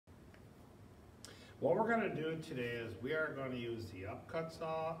What we're going to do today is we are going to use the upcut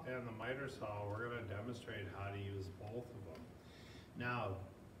saw and the miter saw. We're going to demonstrate how to use both of them. Now,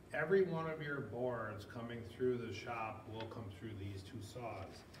 every one of your boards coming through the shop will come through these two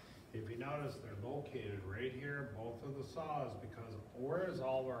saws. If you notice, they're located right here, both of the saws, because whereas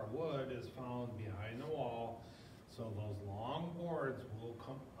all of our wood is found behind the wall, so those long boards will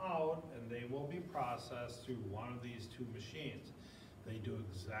come out and they will be processed through one of these two machines. They do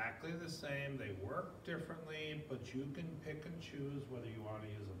exactly the same, they work differently, but you can pick and choose whether you want to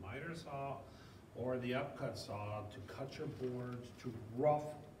use a miter saw or the upcut saw to cut your boards to rough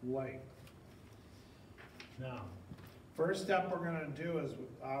length. Now, first step we're going to do is,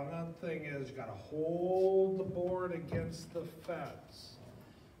 another thing is you got to hold the board against the fence.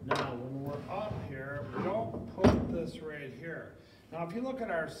 Now, when we're up here, we don't put this right here. Now, if you look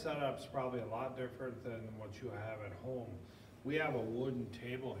at our setups, probably a lot different than what you have at home. We have a wooden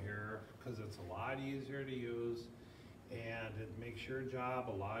table here because it's a lot easier to use and it makes your job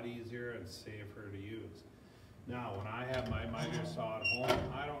a lot easier and safer to use. Now, when I have my miter saw at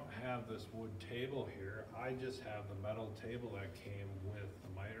home, I don't have this wood table here. I just have the metal table that came with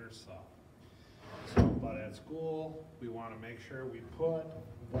the miter saw. So, but at school, we want to make sure we put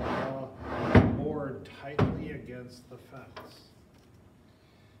the board tightly against the fence.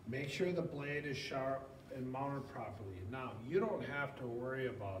 Make sure the blade is sharp and mounted properly. Now, you don't have to worry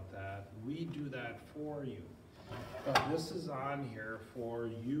about that. We do that for you. But this is on here for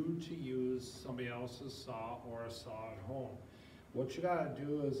you to use somebody else's saw or a saw at home. What you gotta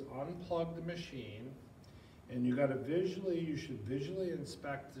do is unplug the machine, and you should visually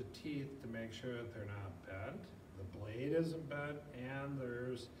inspect the teeth to make sure that they're not bent, the blade isn't bent, and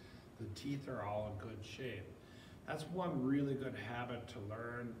the teeth are all in good shape. That's one really good habit to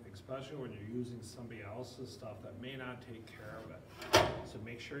learn, especially when you're using somebody else's stuff that may not take care of it. So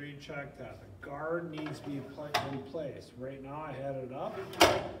make sure you check that. The guard needs to be in place. Right now I had it up,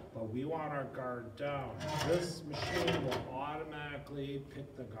 but we want our guard down. This machine will automatically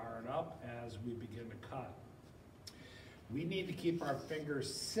pick the guard up as we begin to cut. We need to keep our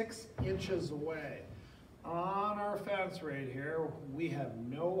fingers 6 inches away. On our fence right here, we have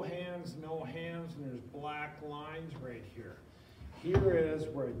no hands, and there's black lines right here. Here is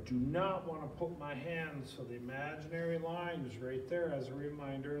where I do not want to put my hands, so the imaginary line is right there. As a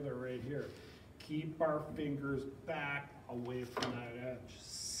reminder, they're right here. Keep our fingers back away from that edge.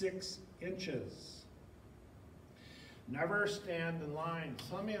 6 inches. Never stand in line.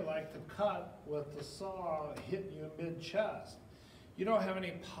 Some of you like to cut with the saw hitting you mid-chest. You don't have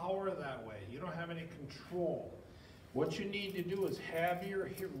any power that way. You don't have any control. What you need to do is have your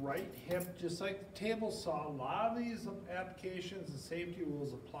right hip, just like the table saw. A lot of these applications and safety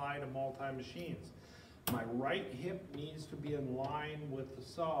rules apply to multi-machines. My right hip needs to be in line with the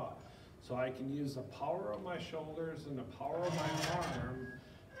saw, so I can use the power of my shoulders and the power of my arm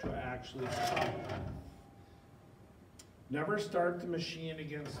to actually cut. Never start the machine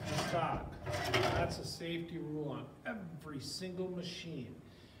against the stock. That's a safety rule on every single machine.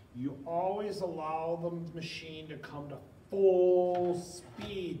 You always allow the machine to come to full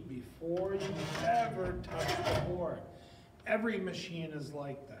speed before you ever touch the board. Every machine is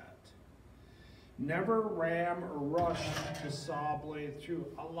like that. Never ram or rush the saw blade through.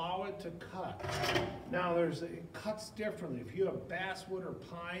 Allow it to cut. Now, it cuts differently. If you have basswood or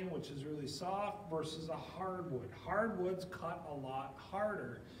pine, which is really soft, versus a hardwood. Hardwoods cut a lot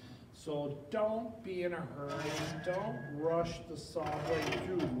harder. So don't be in a hurry. Don't rush the saw blade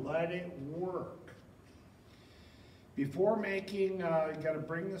through. Let it work. Before making, you got to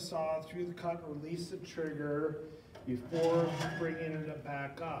bring the saw through the cut and release the trigger before bringing it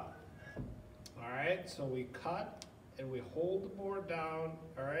back up. All right, so we cut and we hold the board down,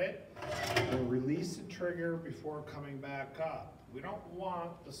 all right? We'll release the trigger before coming back up. We don't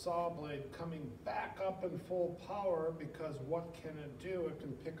want the saw blade coming back up in full power, because what can it do? It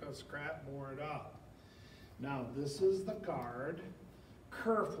can pick a scrap board up. Now, this is the guard.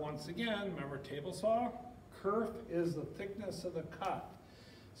 Kerf, once again, remember table saw? Kerf is the thickness of the cut.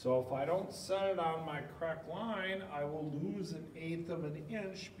 So if I don't set it on my correct line, I will lose 1/8 of an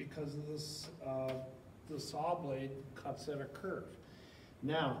inch because of this, the saw blade cuts at a kerf.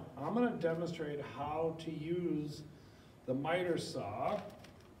 Now, I'm going to demonstrate how to use the miter saw.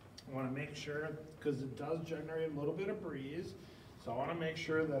 I want to make sure, because it does generate a little bit of breeze, so I want to make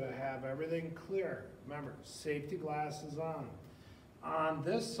sure that I have everything clear. Remember, safety glasses on. On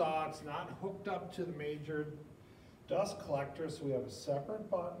this saw, it's not hooked up to the major dust collector, so we have a separate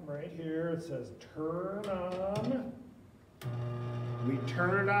button right here. It says turn on. We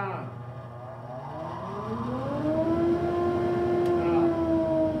turn it on.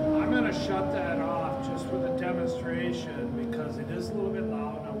 Now, I'm going to shut that off demonstration because it is a little bit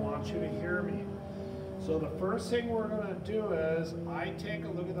loud and I want you to hear me. So the first thing we're going to do is I take a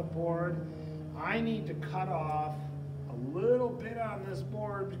look at the board. I need to cut off a little bit on this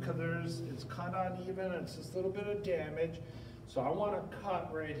board because it's cut uneven. It's just a little bit of damage. So I want to cut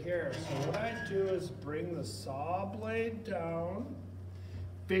right here. So what I do is bring the saw blade down,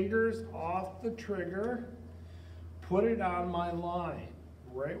 fingers off the trigger, put it on my line,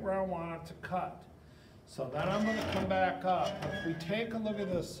 right where I want it to cut. So then I'm going to come back up. If we take a look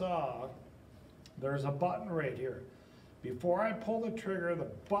at the saw, there's a button right here. Before I pull the trigger, the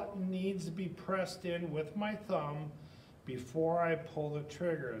button needs to be pressed in with my thumb before I pull the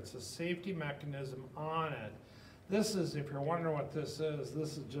trigger. It's a safety mechanism on it. This is, if you're wondering what this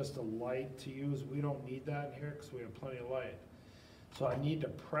is just a light to use. We don't need that in here because we have plenty of light. So I need to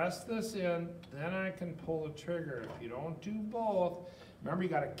press this in, then I can pull the trigger. If you don't do both, remember you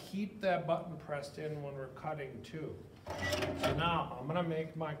got to keep that button pressed in when we're cutting too. So now I'm going to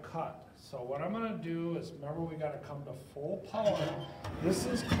make my cut. So what I'm going to do is, remember we got to come to full power. This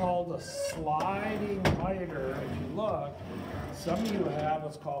is called a sliding miter. If you look, some of you have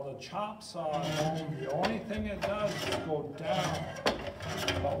what's called a chop saw at home. The only thing it does is go down.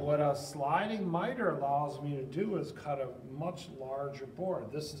 But what a sliding miter allows me to do is cut a much larger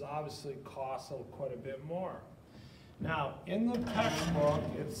board. This is obviously costs quite a bit more. Now, in the textbook,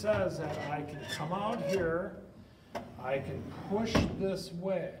 it says that I can come out here, I can push this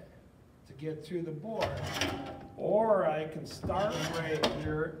way to get through the board, or I can start right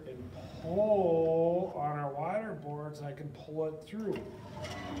here and pull on our wider boards, I can pull it through.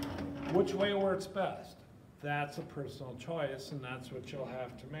 Which way works best? That's a personal choice, and that's what you'll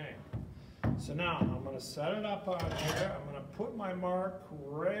have to make. So now I'm going to set it up on here. I'm going to put my mark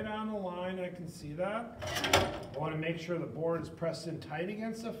right on the line. I can see that. I want to make sure the board is pressed in tight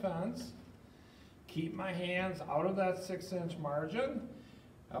against the fence. Keep my hands out of that 6-inch margin.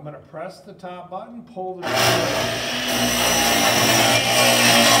 I'm going to press the top button, pull the trigger.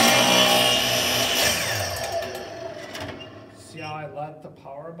 See how I let the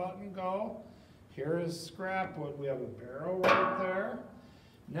power button go? Here is scrap wood. We have a barrel right there.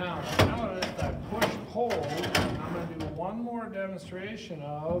 Now, notice that push-pull, I'm going to do one more demonstration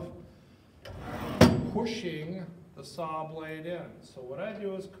of pushing the saw blade in. So what I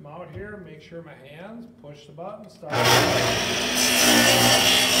do is come out here, make sure my hands, push the button, start.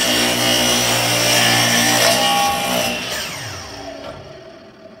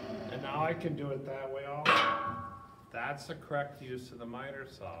 And now I can do it that way also. That's the correct use of the miter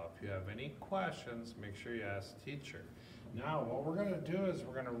saw. If you have any questions, make sure you ask the teacher. Now what we're going to do is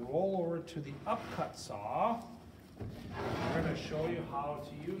we're going to roll over to the upcut saw. We're going to show you how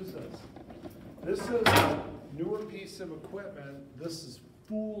to use this. This is a newer piece of equipment. This is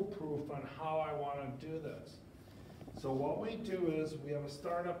foolproof on how I want to do this. So what we do is we have a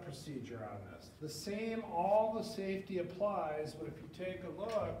startup procedure on this. The same, all the safety applies, but if you take a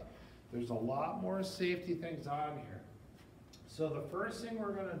look, there's a lot more safety things on here. So the first thing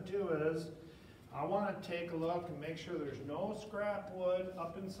we're going to do is I want to take a look and make sure there's no scrap wood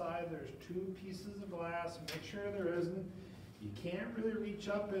up inside. There's 2 pieces of glass. Make sure there isn't. You can't really reach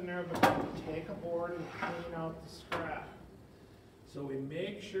up in there, but you can take a board and clean out the scrap. So we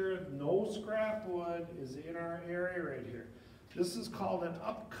make sure no scrap wood is in our area right here. This is called an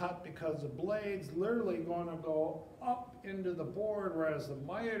upcut because the blade's literally going to go up into the board, whereas the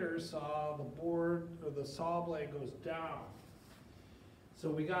miter saw, the board or the saw blade goes down. So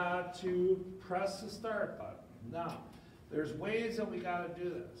we got to press the start button. Now, there's ways that we got to do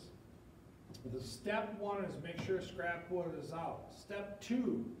this. The step 1 is make sure scrap wood is out. Step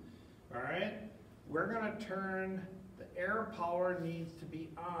 2, all right, we're going to turn, the air power needs to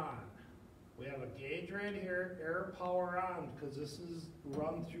be on. We have a gauge right here, air power on, because this is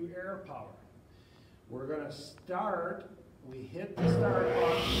run through air power. We're going to start, we hit the start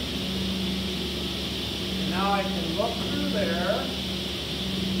button, and now I can look through there.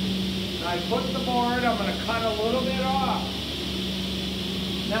 I put the board, I'm going to cut a little bit off.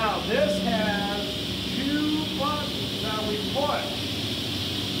 Now this has 2 buttons that we push.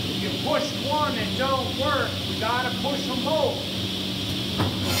 If you push one, it don't work. We got to push them both.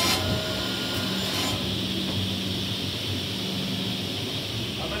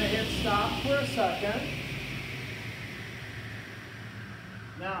 I'm going to hit stop for a second.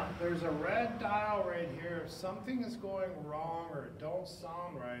 Now, there's a red dial right here. If something is going wrong or it don't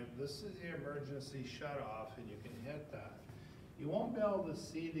sound right, this is the emergency shutoff, and you can hit that. You won't be able to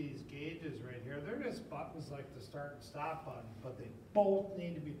see these gauges right here. They're just buttons like the start and stop button, but they both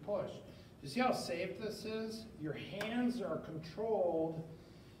need to be pushed. You see how safe this is? Your hands are controlled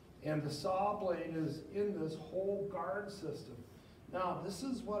And the saw blade is in this whole guard system. Now, this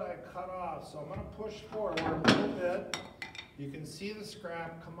is what I cut off, so I'm gonna push forward a little bit. You can see the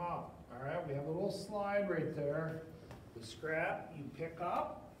scrap come out. All right, we have a little slide right there. The scrap you pick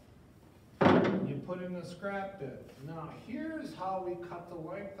up, you put in the scrap bit. Now, here's how we cut the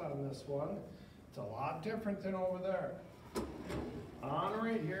length on this one. It's a lot different than over there. On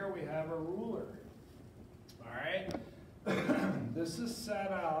right here, we have a ruler. All right, this is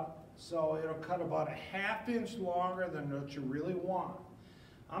set up so it'll cut about a 1/2 inch longer than what you really want.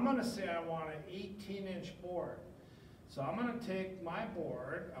 I'm gonna say I want an 18-inch board. So I'm gonna take my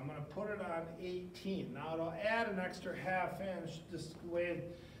board, I'm gonna put it on 18. Now it'll add an extra 1/2 inch just the way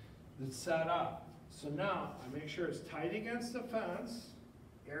it's set up. So now I make sure it's tight against the fence,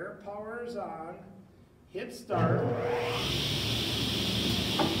 air power is on, hit start.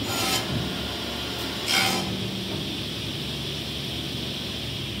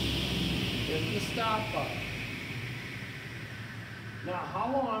 Hit the stop button. Now,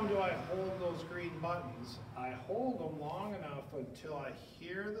 how long do I hold those green buttons? I hold them long enough until I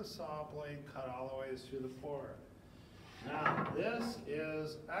hear the saw blade cut all the way through the board. Now, this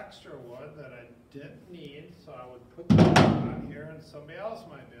is extra wood that I didn't need, so I would put that on here and somebody else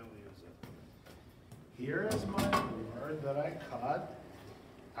might be able to use it. Here is my board that I cut.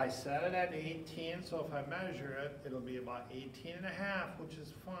 I set it at 18, so if I measure it, it'll be about 18.5, which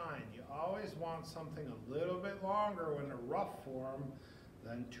is fine. You always want something a little bit longer when they're rough form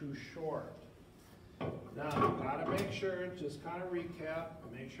than too short. Now, you gotta make sure, just kind of recap,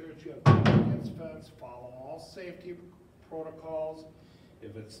 make sure that you have against fence, follow all safety protocols.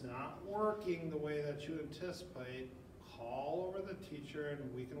 If it's not working the way that you anticipate, call over the teacher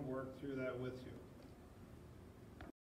and we can work through that with you.